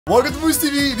Welcome to Moose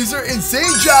TV. These are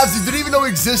insane jobs you didn't even know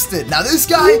existed. Now this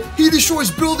guy, he destroys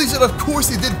buildings, and of course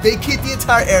they did vacate the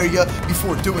entire area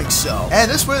before doing so. And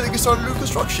this way they can start a new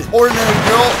construction. Ordinary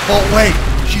girl, but wait,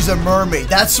 she's a mermaid.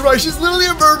 That's right, she's literally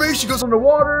a mermaid. She goes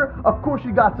underwater. Of course she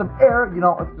got some air. You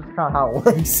know, that's just kind of how it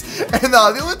works. And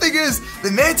the only thing is,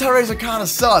 the manta rays are kind of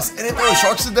sus. And if there were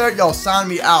sharks in there, yo, sign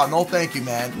me out. No thank you,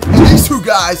 man. And these two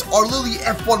guys are literally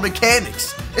F1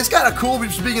 mechanics. It's kind of cool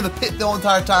just being in the pit the whole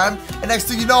entire time. And next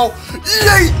thing you know,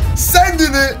 yay, sending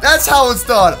it. That's how it's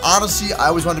done. Honestly, I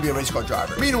always wanted to be a race car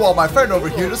driver. Meanwhile, my friend over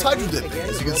here does hydro dipping.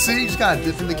 As you can see, he's kind of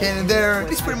dipping the can in there.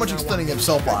 He's pretty much explaining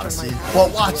himself, honestly.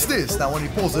 But watch this. Now, when he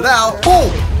pulls it out, boom,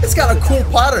 it's got a cool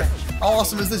pattern. How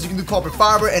awesome is this? You can do carbon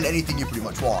fiber and anything you pretty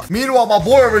much want. Meanwhile, my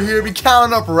boy over here be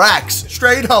counting up racks.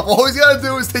 Straight up. All he's got to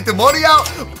do is take the money out,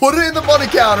 put it in the money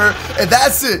counter, and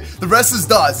that's it. The rest is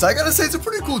done. So I got to say, it's a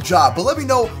pretty cool job. But let me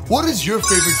know, what is your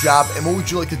favorite job and what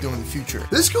would you like to do in the future?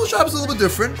 This girl's job is a little bit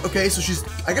different. Okay, so she's,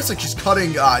 I guess like she's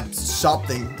cutting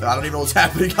something. I don't even know what's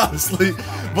happening, honestly.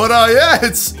 But yeah,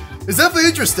 it's definitely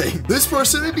interesting. This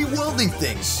person may be welding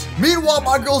things. Meanwhile,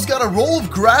 my girl's got a roll of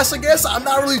grass, I guess. I'm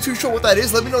not really too sure what that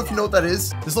is. Let me know if you know what that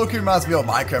is. This low-key reminds me of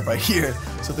Minecraft right here.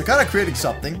 So they're kind of creating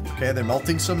something. Okay, they're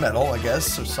melting some metal, I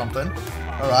guess, or something.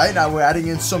 All right, now we're adding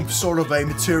in some sort of a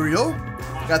material.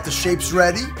 Got the shapes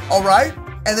ready. All right,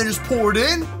 and then just pour it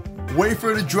in, wait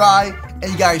for it to dry,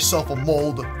 and you got yourself a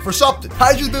mold for something.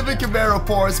 Hydro dipping Camaro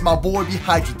parts, my boy be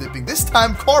hydro dipping. This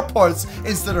time car parts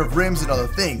instead of rims and other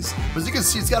things. But as you can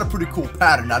see, it's got a pretty cool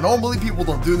pattern. Now normally people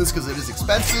don't do this because it is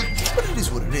expensive, but it is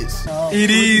what it is.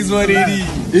 It is what it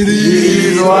is. It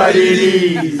is what it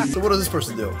is. So what does this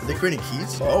person do? Are they creating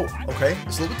keys? Oh, okay.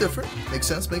 It's a little bit different. Makes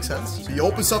sense, makes sense. So you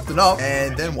open something up,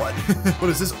 and then what?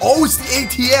 What is this? Oh, it's the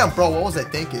ATM. Bro, what was I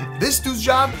thinking? This dude's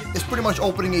job is pretty much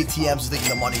opening ATMs and taking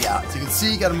the money out. So you can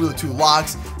see, you got to move the two locks.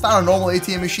 It's not a normal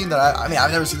ATM machine that I mean,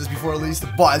 I've never seen this before at least.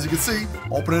 But as you can see,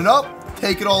 open it up,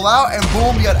 take it all out, and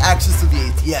boom, you got access to the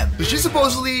ATM. So she's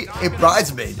supposedly a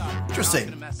bridesmaid.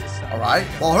 Interesting. All right.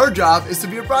 Well, her job is to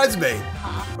be a bridesmaid.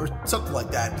 Or something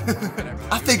like that.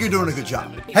 I think you're doing a good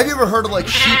job. Have you ever heard of like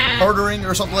sheep herding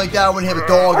or something like that when you have a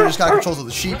dog and just got control of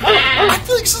the sheep? I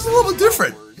feel like this is a little bit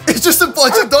different. It's just a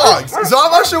bunch of dogs. So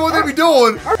I'm not sure what they be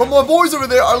doing, but my boys over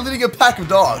there are leading a pack of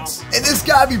dogs. And this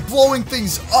guy be blowing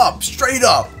things up, straight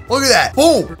up. Look at that.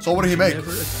 Boom. So what did he make?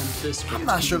 I'm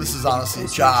not sure this is honestly a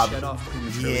job.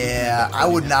 Yeah, I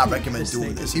would not recommend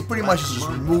doing this. He pretty much is just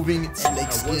removing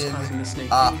snake skin.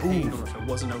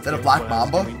 Ooh. Is that a black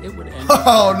mamba?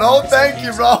 Oh, no, thank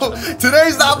you, bro.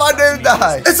 Today's not my day to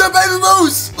die. It's a baby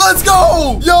moose. Let's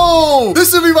go. Yo,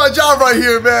 this would be my job right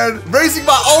here, man. Raising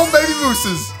my own baby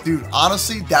mooses. Dude,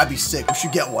 honestly, that'd be sick. We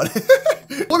should get one.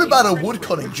 What about a wood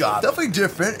cutting job? Definitely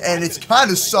different, and it's kind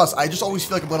of sus. I just always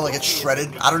feel like I'm gonna like get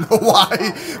shredded. I don't know why,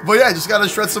 but yeah, just gotta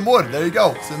shred some wood. There you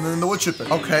go. It's in the wood chipper.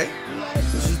 Okay,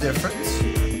 this is different.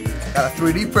 Got a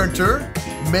 3D printer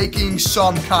making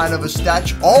some kind of a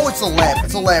statue. Oh, it's a lamp.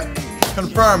 It's a lamp.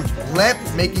 Confirmed. Lamp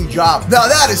making job. Now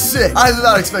that is sick. I did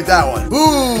not expect that one.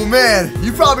 Ooh, man.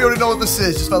 You probably already know what this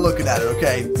is just by looking at it,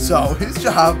 okay? So his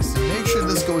job is to make sure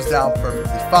this goes down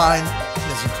perfectly fine. He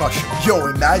doesn't crush it. Yo,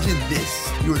 imagine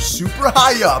this. You're super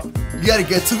high up. You gotta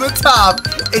get to the top,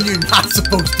 and you're not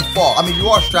supposed to fall. I mean, you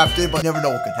are strapped in, but you never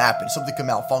know what can happen. Something can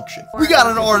malfunction. We got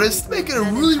an artist making a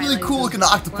really, really cool looking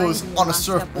octopus on a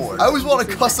surfboard. I always want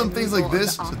to custom things like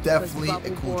this, so definitely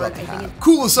a cool job to have.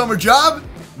 Coolest summer job?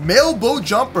 Male boat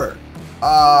jumper.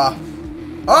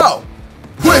 Oh.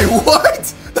 Wait,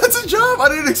 what? That's a job? I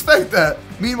didn't expect that.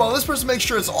 Meanwhile, this person makes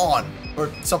sure it's on,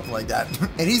 or something like that.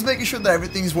 And he's making sure that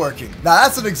everything's working. Now,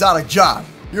 that's an exotic job.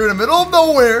 You're in the middle of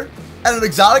nowhere at an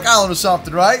exotic island or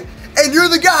something, right? And you're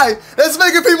the guy that's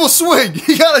making people swing.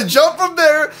 You gotta jump from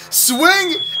there,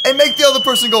 swing, and make the other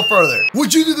person go further.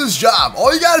 Would you do this job?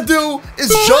 All you gotta do is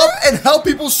jump and help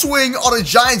people swing on a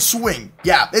giant swing.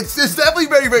 Yeah, it's definitely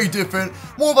very, very different.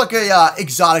 More of like a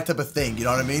exotic type of thing, you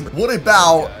know what I mean? What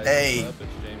about a...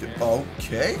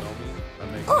 Okay.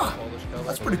 Ah,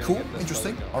 that's pretty cool.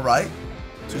 Interesting. All right.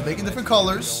 So he's making different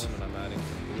colors.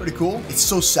 Pretty cool. It's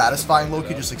so satisfying,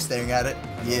 Loki, just like staring at it.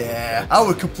 Yeah, I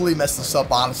would completely mess this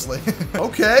up, honestly.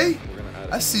 Okay,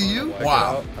 I see you.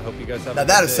 Wow. I hope you guys have now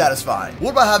that is satisfying.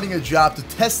 What about having a job to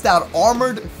test out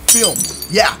armored film?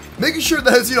 Yeah, making sure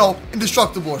that it's, you know,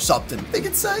 indestructible or something. I think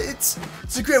it's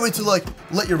a great way to like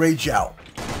let your rage out.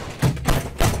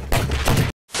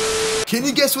 Can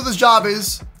you guess what this job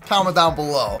is? Comment down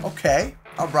below. Okay.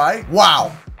 All right.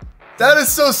 Wow. That is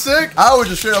so sick. I would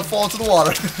just straight up fall into the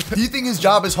water. Do you think his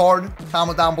job is hard?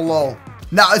 Comment down below.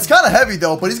 Now, it's kind of heavy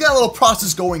though, but he's got a little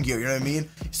process going here, you know what I mean?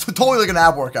 It's totally like an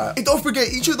ab workout. And don't forget,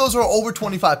 each of those are over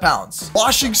 25 pounds.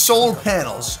 Washing solar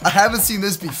panels. I haven't seen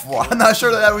this before. I'm not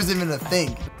sure that was even a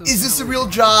thing. Is this a real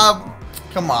job?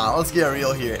 Come on, let's get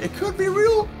real here. It could be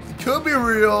real. It could be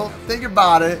real. Think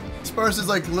about it. This person's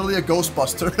like literally a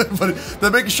Ghostbuster, but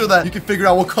they're making sure that you can figure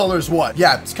out what color is what.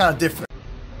 Yeah, it's kind of different.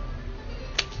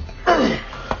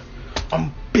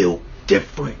 I'm built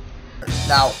different.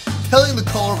 Now, telling the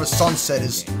color of a sunset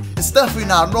it's definitely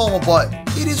not normal, but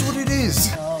it is what it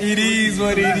is. It is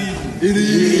what it is. It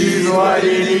is what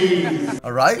it is.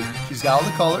 All right, she's got all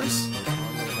the colors.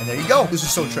 And there you go. This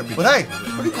is so trippy. But hey,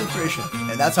 pretty cool creation.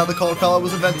 And that's how the color palette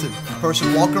was invented. A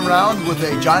person walking around with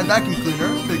a giant vacuum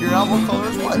cleaner, figuring out what color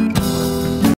is what.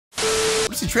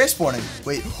 What is he transporting?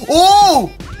 Wait.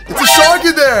 Oh! It's a shark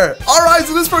in there! Alright,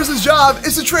 so this person's job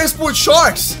is to transport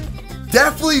sharks.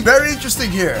 Definitely very interesting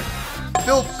here.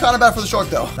 Feel kind of bad for the shark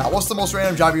though. Now, what's the most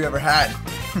random job you ever had?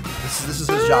 This is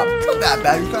his job. Not that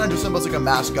bad. You kind of do something as like a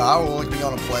mascot or like being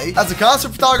on a play. As a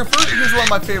concert photographer, here's one of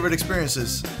my favorite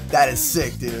experiences. That is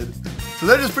sick, dude. So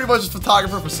they're just pretty much a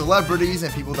photographer for celebrities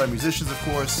and people that are musicians, of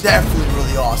course. Definitely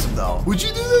really awesome, though. Would you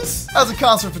do this? As a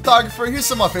concert photographer, here's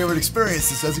some of my favorite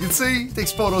experiences. As you can see, he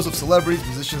takes photos of celebrities,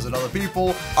 musicians, and other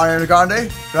people. Ariana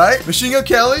Grande, right? Machine Gun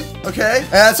Kelly, okay?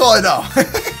 And that's all I know.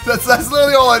 that's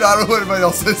literally all I know. I don't know what anybody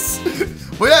else is.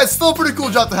 But yeah, it's still a pretty cool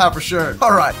job to have for sure.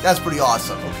 All right, that's pretty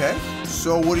awesome, okay?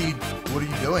 So what are you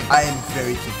doing? I am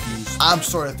very confused. I'm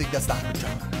starting to think that's not her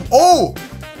job.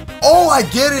 Oh, I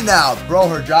get it now. Bro,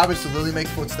 her job is to literally make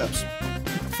footsteps.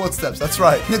 Footsteps, that's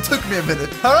right. It took me a minute.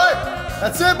 All right,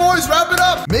 that's it, boys. Wrap it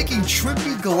up. Making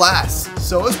trippy glass.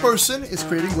 So this person is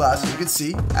creating glass, as you can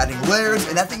see, adding layers,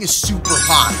 and that thing is super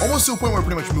hot. Almost to a point where it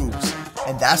pretty much moves.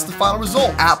 And that's the final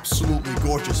result. Absolutely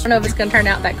gorgeous. I don't know if it's gonna turn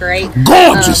out that great.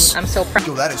 Gorgeous! I'm so proud.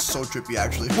 Yo, that is so trippy,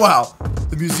 actually. Wow.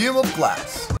 The Museum of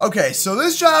Glass. Okay, so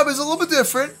this job is a little bit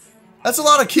different. That's a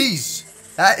lot of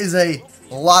keys. That is a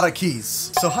lot of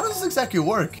keys. So how does this exactly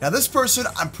work? Now, this person,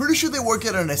 I'm pretty sure they work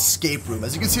at an escape room.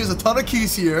 As you can see, there's a ton of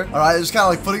keys here. All right, they're just kind of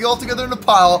like putting it all together in a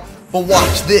pile. But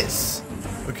watch this.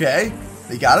 Okay,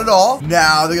 they got it all.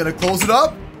 Now they're gonna close it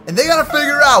up, and they gotta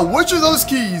figure out which of those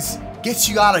keys gets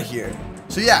you out of here.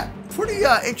 So yeah, pretty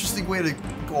interesting way to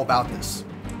go about this.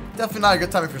 Definitely not a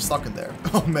good time if you're stuck in there.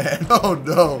 Oh man, oh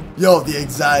no. Yo, the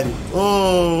anxiety.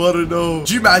 Oh, I don't know.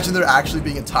 Could you imagine there actually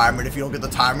being a timer, and if you don't get the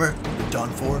timer, you're done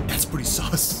for? That's pretty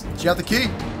sus. She got the key.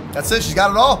 That's it, she's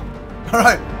got it all. All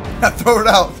right, now throw it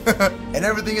out. And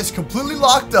everything is completely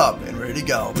locked up and ready to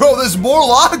go. Bro, there's more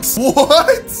locks?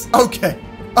 What? Okay.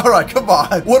 All right, come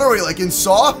on. What are we, like in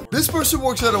Saw? This person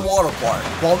works at a water park,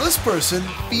 while this person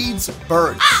feeds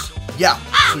birds. Yeah,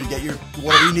 so you get your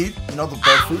whatever you need, you know, the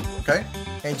bird food, okay?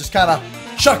 And just kind of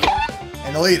chuck it,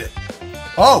 and they'll eat it.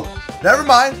 Oh, never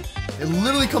mind. It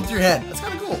literally comes to your hand. That's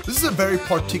kind of cool. This is a very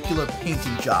particular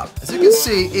painting job. As you can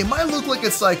see, it might look like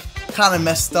it's like kind of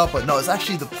messed up, but no, it's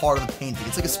actually the part of the painting.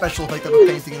 It's like a special effect of a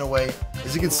painting in a way.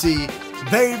 As you can see,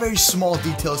 very, very small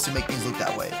details to make things look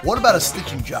that way. What about a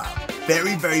stitching job?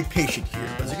 Very, very patient here.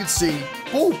 As you can see,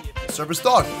 boom, service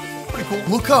dog. Pretty cool.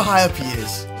 Look how high up he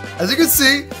is. As you can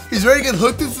see, he's ready to get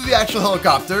hooked into the actual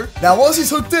helicopter. Now, once he's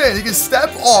hooked in, he can step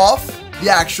off the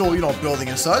actual, you know, building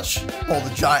and such. Oh,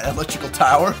 the giant electrical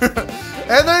tower.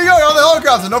 And there you go, you're on the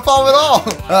helicopter. No problem at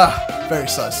all. Very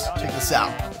sus. Check this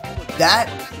out. That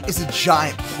is a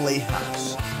giant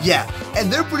playhouse. Yeah,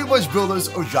 and they're pretty much builders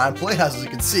of giant playhouses, as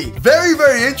you can see. Very,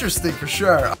 very interesting for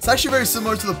sure. It's actually very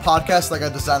similar to the podcast like I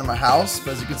designed in my house,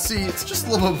 but as you can see, it's just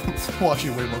a little bit, well,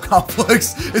 actually way more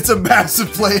complex. It's a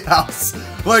massive playhouse.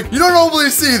 Like, you don't normally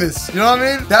see this, you know what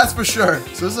I mean? That's for sure.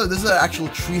 So this is an actual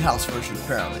treehouse version,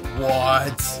 apparently.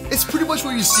 What? It's pretty much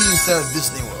what you see instead of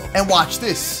Disney World. And watch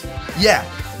this. Yeah,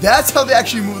 that's how they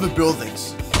actually move the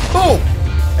buildings. Boom!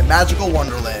 A magical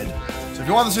wonderland. If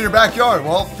you want this in your backyard,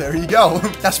 well, there you go.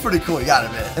 That's pretty cool, you gotta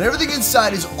admit. And everything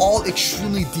inside is all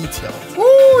extremely detailed.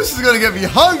 Woo, this is gonna get me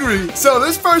hungry. So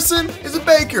this person is a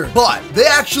baker, but they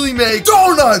actually make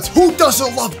donuts. Who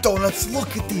doesn't love donuts?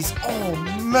 Look at these. Oh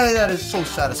man, that is so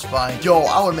satisfying. Yo,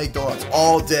 I would make donuts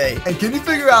all day. And can you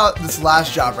figure out this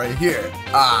last job right here?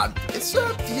 It's,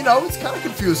 you know, it's kind of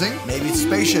confusing. Maybe it's a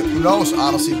spaceship, who knows,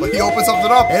 honestly. But he opens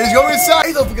something up and he's going inside.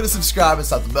 Hey, don't forget to subscribe and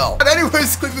stop the bell. But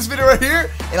anyways, click this video right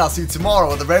here and I'll see you tomorrow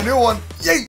with a brand new one. Yay!